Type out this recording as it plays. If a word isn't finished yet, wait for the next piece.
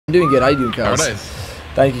I'm doing good. How you doing, cuz? Paradise.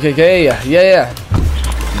 Thank you, KK. Yeah.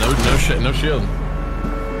 No shit. No shield.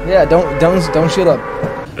 Yeah, don't shield up.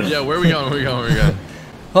 Yeah, where are we going? Where are we going?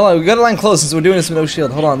 Hold on, we gotta line close since we're doing this with no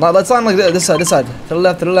shield. Hold on, let's line like this side. To the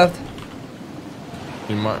left.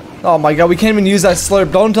 You might. Oh my god, we can't even use that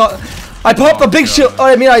slurp. Don't talk. I popped a big shield. Oh,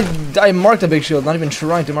 I mean, I marked a big shield. Not even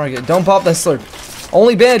trying to mark it. Don't pop that slurp.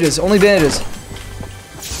 Only bandages.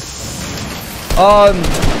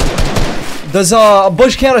 Does a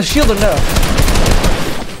bush count as shield or no?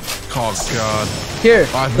 Oh god. Here,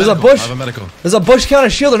 Oh, there's a bush. I have a medical. Does a bush count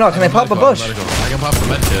as shield or not? Can I pop a bush? I can pop the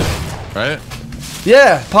med kit, right?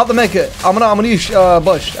 Yeah, pop the med kit. I'm gonna use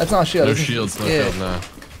bush. That's not shield. No shields, no shield, no.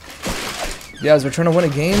 Guys, we're trying to win a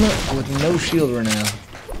game with no shield right now.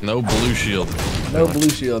 No blue shield. No blue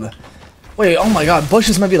shield. Wait, oh my god,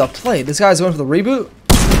 bushes might be the play. This guy's going for the reboot.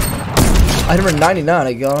 Item number 99,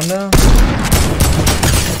 I got him now.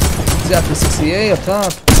 He's got the 68 up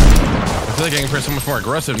top. I feel like I can play so much more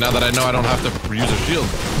aggressive now that I know I don't have to use a shield.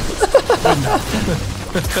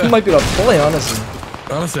 He might be the play, honestly.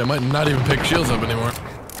 Honestly, I might not even pick shields up anymore.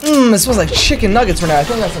 It smells like chicken nuggets right now. I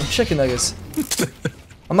think I got some chicken nuggets.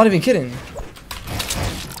 I'm not even kidding.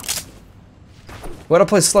 We gotta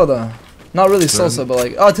play slow though. Not really slow, but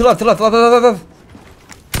like, oh, to the left.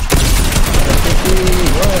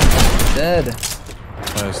 Dead.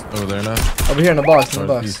 Nice. Over there now. Over here in the box,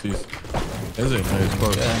 Is he? No, he's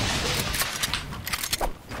close. Yeah.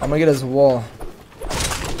 I'm gonna get his wall.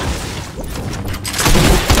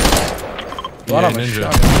 Yeah, ninja.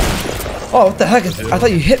 Oh, what the heck? I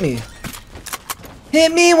thought you hit me.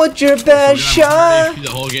 Hit me with your best shot. The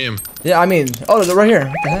whole game. Yeah, I mean, oh, they're right here.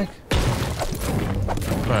 What the heck?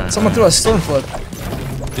 Right, Someone threw a stone flip.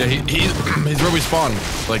 Yeah, he's where we spawn.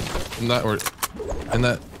 Like, in that or in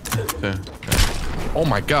that. Yeah. Oh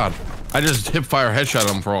my god. I just hip fire headshot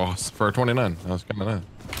him for 29. That was kind of nice.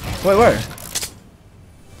 Wait, where?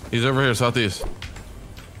 He's over here, southeast.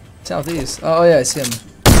 Southeast. Oh yeah, I see him.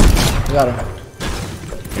 We got him.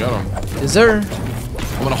 You got him. Is there?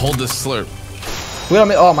 I'm gonna hold this slurp. We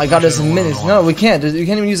don't. Oh my god, there's minutes. No, we can't. You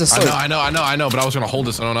can't even use a slurp. I know. But I was gonna hold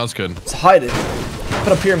this so no one else could. Let's hide it.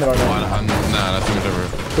 Put a pyramid on it. Nah, that's too much over.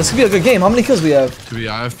 This could be a good game. How many kills we have?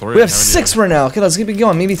 I have 3. We have 6 right now. Okay, let's keep it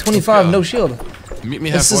going. Maybe 25, no shield. Meet me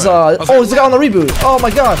halfway. This is oh, there's a guy on the reboot. Oh my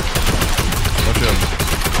god. No shield.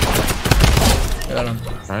 Got him.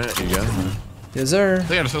 Alright, you got him. Yes, sir. I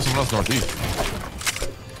think I just saw someone else northeast.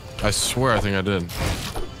 I swear I think I did.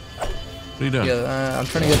 What are you doing? Yeah, I'm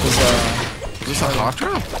trying to get this. Is this a hawk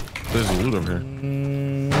drop? There's loot over here.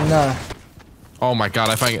 Nah. Oh my god,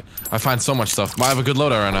 I find so much stuff. I have a good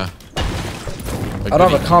loadout right now. I don't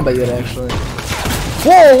have a combat yet, actually.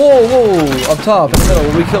 Whoa! Up top, in the middle,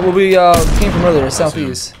 where we came from earlier,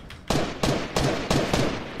 southeast.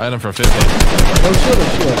 I had him for 50. No shield or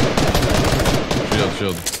shield?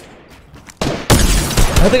 Shield. I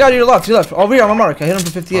hit the guy to your left, Over here on my mark. I hit him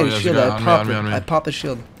for 58. Oh, yeah, shield. I popped the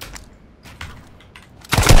shield.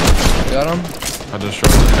 Got him. I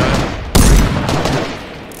destroyed this guy.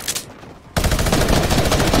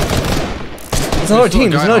 There's another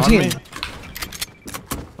team.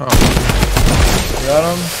 Oh. Got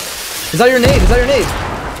him. Is that your nade?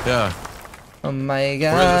 Yeah. Oh my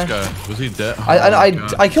god. Where is this guy? Was he dead? Oh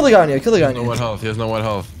I killed the guy on you. He has no white health. He has no white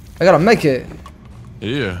health. I gotta make it.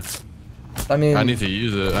 Yeah. I mean. I need to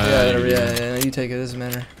use it. Yeah, you take it. It doesn't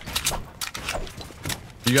matter.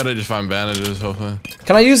 You gotta just find bandages, hopefully.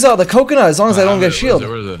 Can I use the coconut as long as I don't get shield?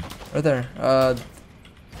 Where is it? Right there.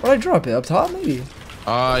 Where'd I drop it? Up top, maybe?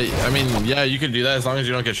 I mean, yeah, you can do that as long as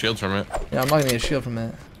you don't get shields from it. Yeah, I'm not gonna get shield from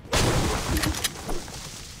that.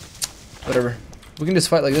 Whatever. We can just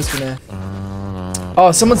fight like this for now.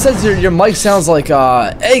 Oh, someone says your mic sounds like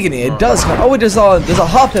agony. It does. Oh wait, there's a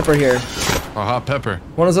hot pepper here. A hot pepper.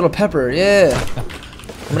 One of those little pepper. Yeah. I'm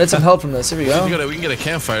gonna need some help from this. Here we go. We can get a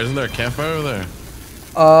campfire. Isn't there a campfire over there?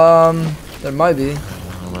 There might be.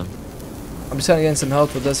 Oh, I'm just trying to get some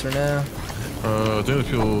help with this for now. There's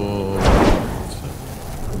people.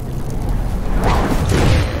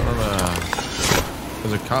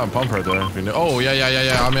 There's a cotton pump right there. Oh,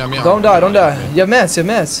 yeah. I'm here. Don't die. You have mats.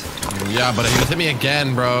 Yeah, but he just hit me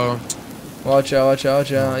again, bro. Watch out.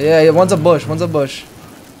 Yeah, one's a bush.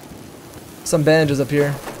 Some bandages up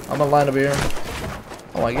here. I'm gonna line over here.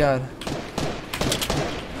 Oh my god.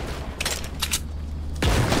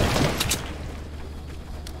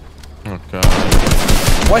 Oh god.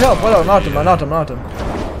 White help. Knocked him.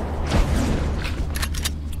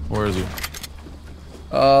 Where is he?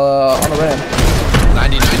 On the ramp.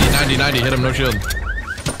 90, hit him, no shield.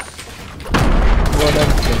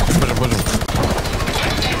 Push him.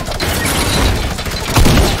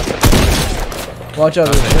 Watch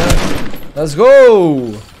out. Let's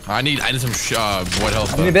go. I need some white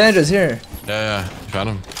health. How many bandages here? Yeah, found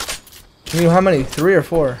him. You mean how many? 3 or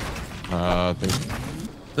 4? I think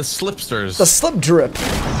the slipsters. The slip drip.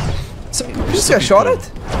 So, you just got shot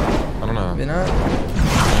at? I don't know. Maybe not.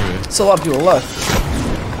 Maybe. Still a lot of people left.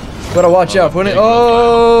 Gotta watch out.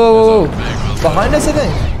 Oh, behind us, I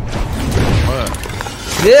think. What?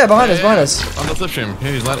 Yeah, behind us, behind us. On the slipstream.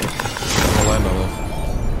 Here, he's landing. I'll land on this.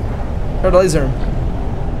 Heard the laser him.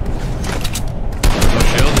 No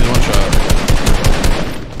shield. He's one shot.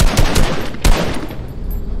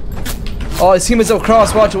 Oh, his teammates up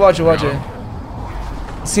cross. Watch it, watch it, watch it.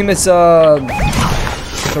 His teammates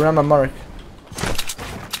around my mark.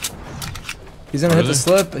 He's gonna hit the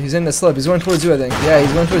slip. He's in the slip. He's going towards you, I think. Yeah,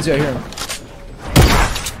 he's going towards you. I hear him.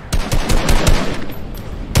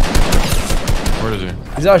 Where is he?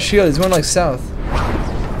 He's out of shield. He's going like south.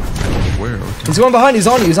 Where? He's going behind. He's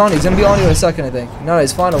on you. He's on you. He's gonna be on you in a second, I think. No,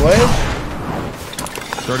 he's flying away.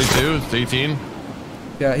 32. It's 18.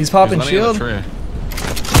 Yeah, he's popping He's shield. got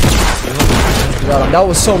him. That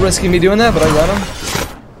was so risky me doing that, but I got him.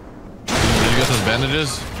 Did you get those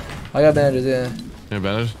bandages? I got bandages, yeah. Yeah,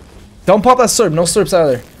 bandages. Don't pop that slurp. No slurps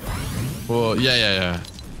either. Well, yeah.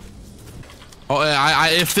 Oh,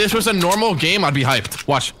 if this was a normal game, I'd be hyped.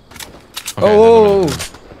 Watch. Okay, oh,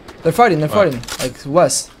 they're fighting. They're fighting. Like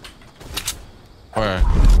west. Where?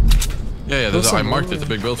 Yeah. There's I marked it. It's a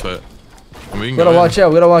big build fight. I mean, we gotta watch out.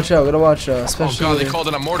 We gotta watch out. We gotta watch. Especially. Oh god, they called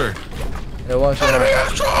in a mortar. Yeah, watch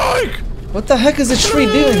out. Strike! What the heck is this tree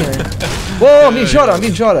doing here? Whoa, I'm being shot at. I'm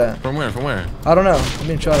being shot at. From where? From where? I don't know. I'm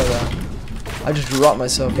being shot at. That. I just dropped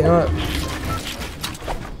myself. You know what?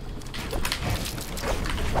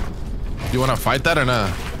 You wanna fight that or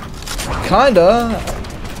not? Kinda.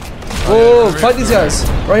 Whoa, yeah, fight these guys.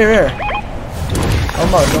 Right here.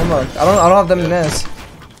 Don't mark. I don't have them in this.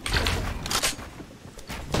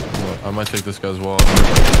 I might take this guy's wall.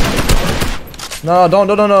 No, don't.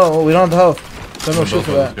 We don't have the health. Don't no shoot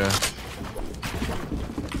for that.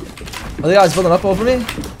 Are the guys building up over me?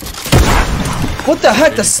 What the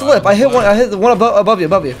heck? The slip! I hit one. I hit the one above you.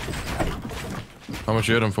 How much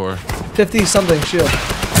you hit him for? 50 something shield.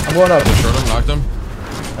 I'm going up. Short him, knocked him.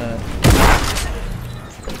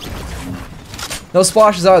 No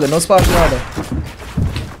splashes either.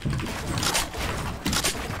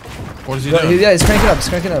 What is he doing? Yeah, he's cranking up.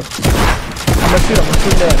 I'm gonna shoot him.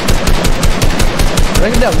 Down.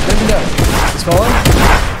 Bring him down. He's falling.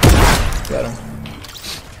 Got him.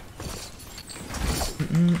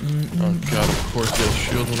 Oh god, of course he has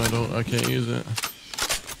shield when I can't use it.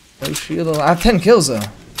 No shield. I have 10 kills though.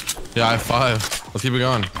 Yeah, I have 5. Let's keep it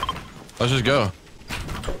going. Let's just go.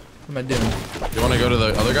 What am I doing? You wanna go to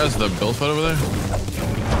the other guys, the build fight over there?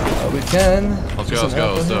 We can. Let's go.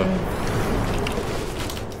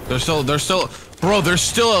 There's still, bro, there's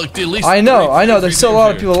still at least I know, there's still a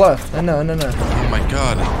lot of people left. I know. Oh my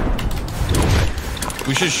god.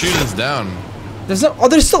 We should shoot this down. There's no,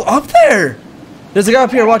 they're still up there! There's a guy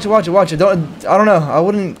up here, watch it. I don't know, I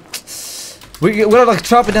wouldn't, we gotta like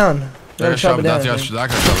chop it down. We gotta chop it down.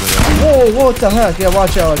 Whoa, what the heck? Yeah,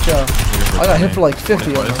 watch out. I got hit for like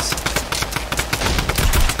 50 almost.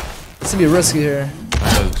 This gonna be risky here.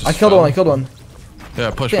 I killed one.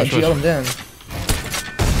 Yeah, push. GL him down.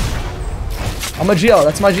 I'm a GL,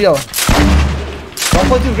 that's my GL. Don't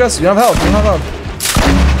play too aggressive, you don't have health.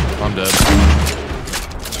 I'm dead.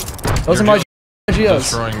 Those are my GLs. It's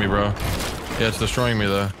destroying me, bro. Yeah, it's destroying me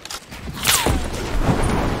though.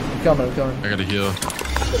 I'm coming. I gotta heal.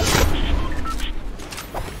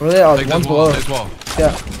 Where are they? Oh, take one's below. This wall.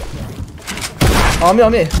 Yeah. Oh, on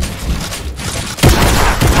me.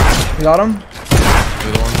 You got him? The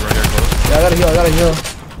other one's right here close. Yeah, I gotta heal.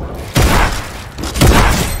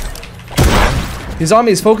 He's on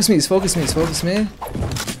me, he's focused me.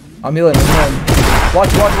 I'm healing.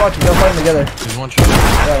 Watch. We gotta fight him together. He's one shot.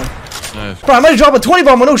 Yeah. Nice. Bro, I might drop a 20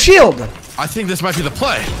 bomb with no shield. I think this might be the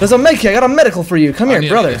play. There's a med kit. I got a medical for you. Come here,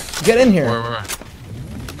 brother. Get in here. Where?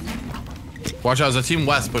 Watch out, there's a team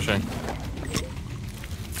west pushing.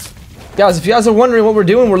 Guys, if you guys are wondering what we're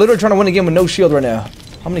doing, we're literally trying to win a game with no shield right now.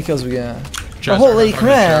 How many kills we got? Oh, holy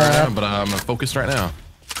crap. But I'm focused right now.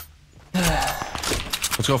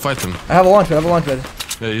 Let's go fight them. I have a launch pad.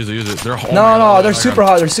 Yeah, use it. They're no, they're super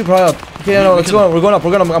high. They're super high up. Okay, no, let's go. We're going up.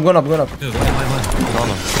 I'm going up. Yeah, land. Get on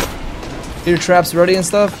them. Get your traps ready and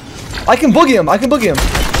stuff. I can boogie him. No, the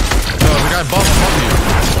guy above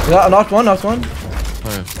you. Yeah, I knocked one. Nice.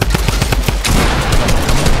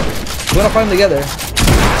 We're gonna fight them together.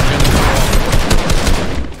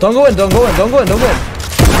 Don't go in. I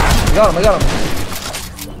got him.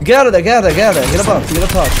 Get out of there. Get up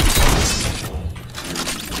top.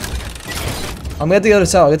 I'm gonna get the other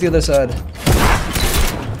side. I'll get the other side.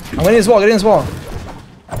 I'm getting this wall. Getting this wall.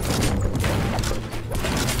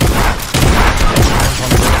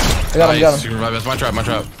 I got him. Got him. That's my trap. My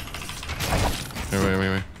trap.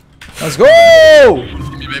 Wait. Let's go!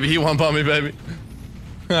 Baby, he one pump me, baby.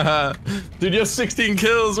 Dude, you have 16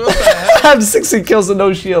 kills. What the heck? I have 16 kills and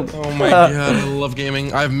no shield. Oh my god, I love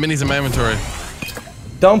gaming. I have minis in my inventory.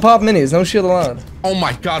 Don't pop minis. No shield allowed. Oh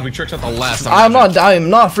my god, we tricked out the last. I am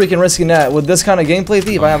not freaking risking that with this kind of gameplay,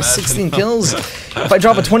 Thief. I have 16 kills. If I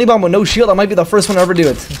drop a 20 bomb with no shield, I might be the first one to ever do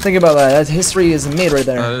it. Think about that. That history is made right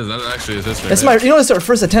there. That actually is history. It's my, you know, it's our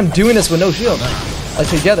first attempt doing this with no shield. Like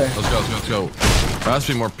together. Let's go. There has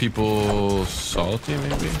to be more people salty,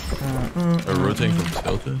 maybe? Or rotating from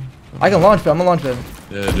tilted? I can launch pad. I'm a launch pad.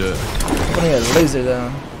 Yeah, do it. I'm putting a laser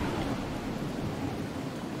down.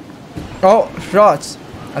 Oh, shots.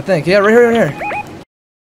 I think. Yeah, right here.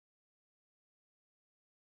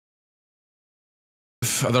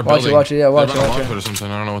 They're watch it. Yeah, watch it. Or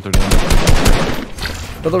something. I don't know what they're doing.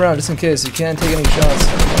 Build around just in case. You can't take any shots.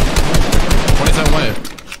 27 white.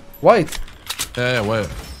 White? Yeah, white.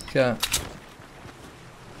 Okay.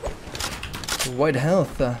 White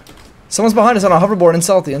health. Someone's behind us on a hoverboard in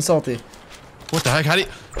salty. What the heck? How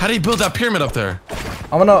do you build that pyramid up there?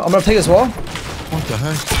 I'm gonna take this wall. What the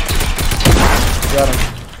heck? Got him.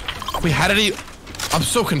 Wait, how did he? I'm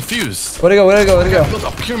so confused. Where'd he go? He built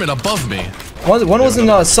a pyramid above me. One was in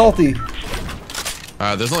salty.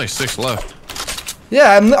 There's only 6 left.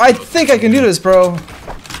 Yeah, I think I can do this, bro.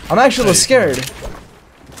 I'm actually a little scared.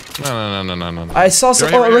 No. I saw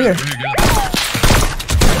some. Oh, right here.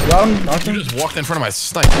 Got him. Knocked him. You just walked in front of my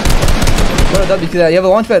snipe. What did that? You have a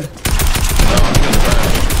launch pad? No,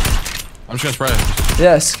 I'm just gonna spray.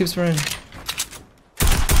 Yes, keep spraying.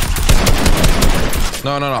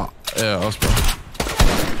 No. Yeah, I'll spray.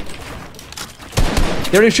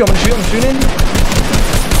 You already shoot. I'm shooting.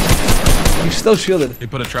 You're still shielded. He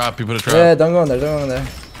put a trap. Yeah, don't go in there.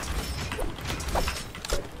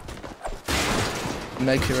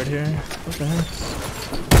 Meg right here. What the heck?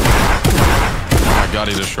 Oh my god,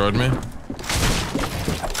 he destroyed me.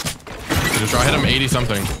 I hit him 80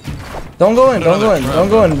 something. Don't go in.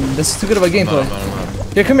 This is too good of a gameplay.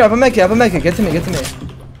 No. Here, come here. I have a mech. Get to me.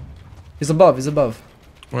 He's above.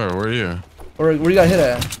 Where are you? Where you got hit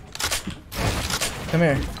at? Come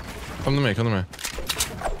here. Come to me.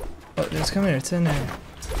 Oh, just come here. It's in there.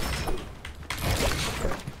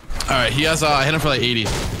 Alright, he has, I hit him for like 80.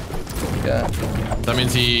 Yeah. That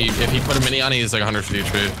means if he put a mini on, he's like 150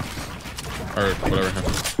 HP. Or whatever.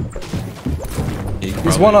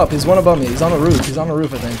 He's one up. He's one above me. He's on the roof.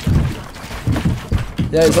 I think.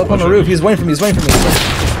 Yeah, he's up on the roof. He's waiting for me.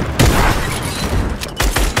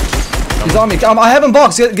 He's on me. I have him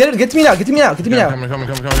boxed. Get to me now. Coming.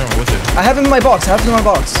 With it. I have him in my box. Okay.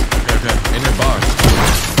 In your box.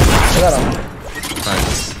 I got him.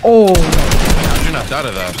 Nice. Oh. How'd you not die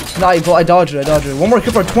to that? Nah, I dodged it. One more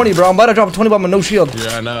kill for 20, bro. I'm about to drop a 20 bomb with no shield.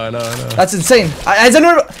 Yeah, I know. That's insane. Has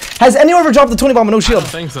anyone ever dropped the 20 bomb with no shield? I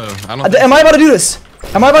don't think so. Am I about to do this?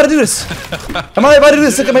 Look at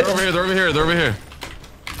me. They're over here.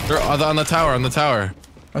 They're on the tower.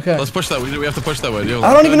 Okay. Let's push that. We have to push that way.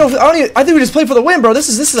 I don't even know. I think we just played for the win, bro. This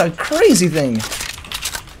is a crazy thing.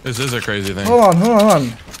 This is a crazy thing. Hold on.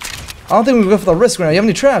 I don't think we go for the risk right now. You have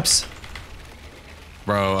any traps?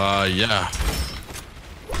 Bro, yeah.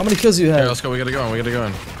 How many kills do you have? Here, let's go. We gotta go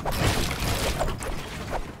in.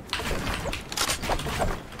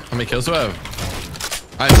 How many kills do I have?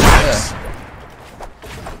 I have 6. Yeah.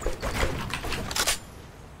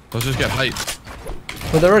 Let's just get height.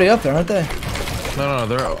 But they're already up there, aren't they? No,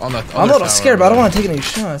 they're on that. I'm a little scared, but I don't want to take any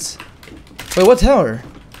shots. Wait, what tower?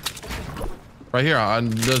 Right here on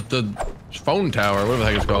the phone tower, whatever the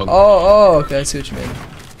heck it's called. Oh, okay. I see what you mean.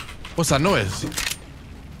 What's that noise?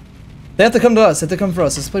 They have to come to us. They have to come for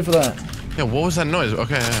us. Let's play for that. Yeah, what was that noise?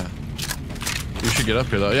 Okay, yeah. We should get up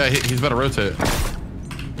here though. Yeah, he's about to rotate.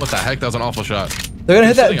 What the heck? That was an awful shot. They're gonna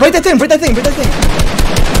hit that. Break that thing.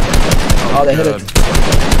 Oh, they hit it.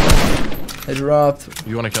 They dropped.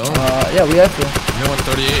 You wanna kill him? Yeah, we have to. You want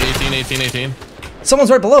 38, 18.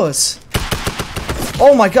 Someone's right below us.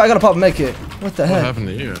 Oh my god, I gotta pop and make it. What the heck? What happened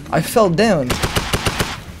to you? I fell down.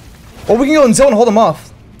 Oh, we can go in zone and hold them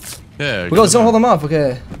off. Yeah. We go zone, hold them off.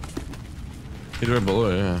 Okay. He's right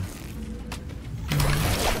below, yeah.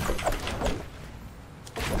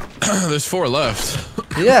 There's 4 left.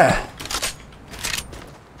 Yeah.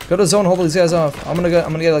 Go to zone, hold these guys off. I'm gonna get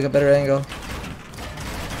like a better angle.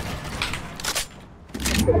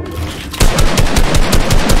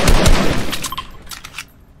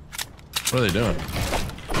 What are they doing?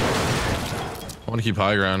 I want to keep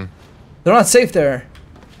high ground. They're not safe there.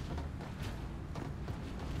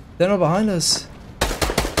 They're not behind us.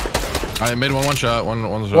 I made one shot. One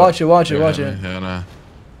shot. Watch it, watch it, watch it. Yeah, nah.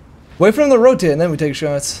 Wait for him to rotate and then we take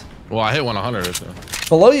shots. Well, I hit 100. So.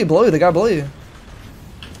 Below you, the guy below you.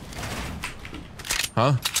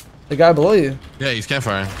 Huh? The guy below you. Yeah, he's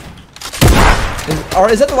campfiring.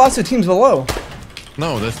 Is that the last two teams below?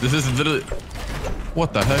 No, this is literally.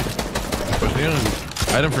 What the heck?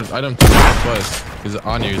 Item twice. He's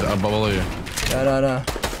on you. He's below you. No.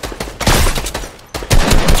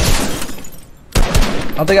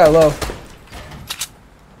 I think I low.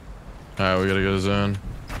 Alright, we gotta go to zone.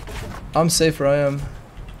 I'm safe where I am.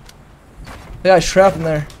 The guy's trapped in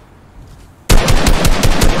there.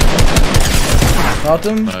 Knocked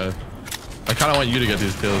him. I kinda want you to get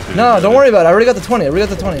these kills. No, don't worry about it. I already got the 20. We got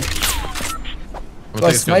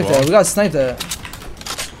sniped that. We got sniped that.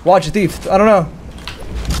 Watch a thief. I don't know.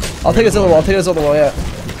 I'll take his other wall. Yeah.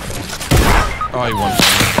 Oh, he won.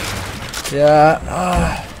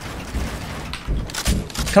 Yeah.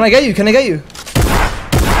 Can I get you?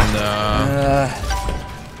 Nah.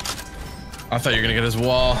 I thought you were gonna get his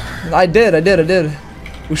wall. I did.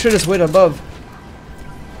 We should just wait above.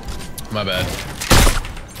 My bad.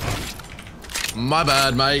 My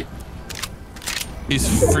bad, mate. He's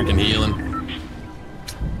freaking healing.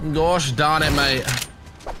 Gosh darn it, mate.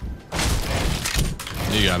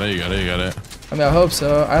 You got it. I mean, I hope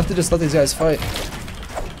so. I have to just let these guys fight.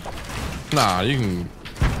 Nah, you can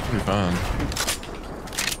be fine.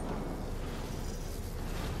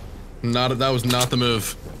 That was not the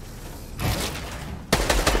move.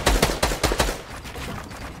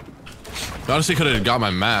 I honestly could have got my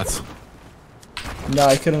mats. No,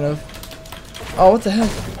 I couldn't have. Oh, what the heck?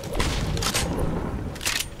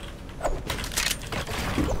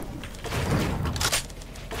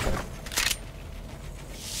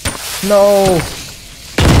 No.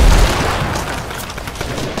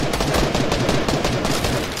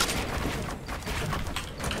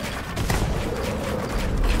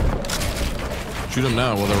 Shoot him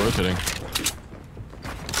now while they're rotating.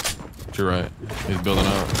 You're right. He's building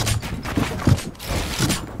out.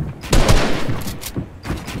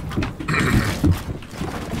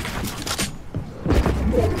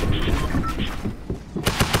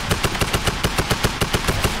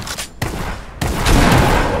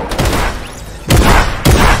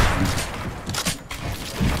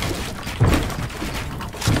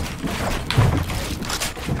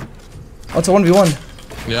 Oh, it's a 1v1.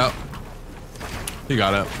 Yeah. You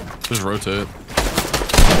got it. Just rotate.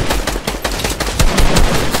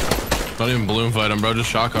 Don't even balloon fight him, bro. Just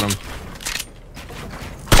shotgun him.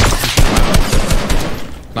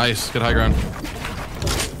 Nice. Good high ground.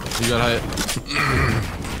 You got height.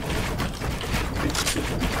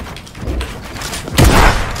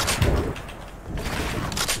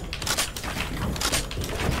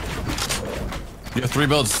 You have 3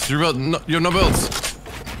 builds. 3 builds. No, you have no builds.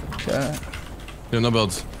 Okay. You have no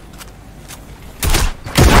builds.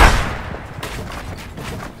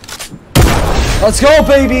 Let's go,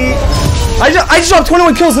 baby! I just dropped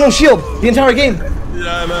 21 kills and no shield the entire game.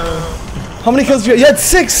 Yeah, I know. How many kills did you have? You had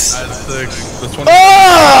 6! I had 6. That's 20.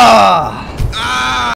 Ah!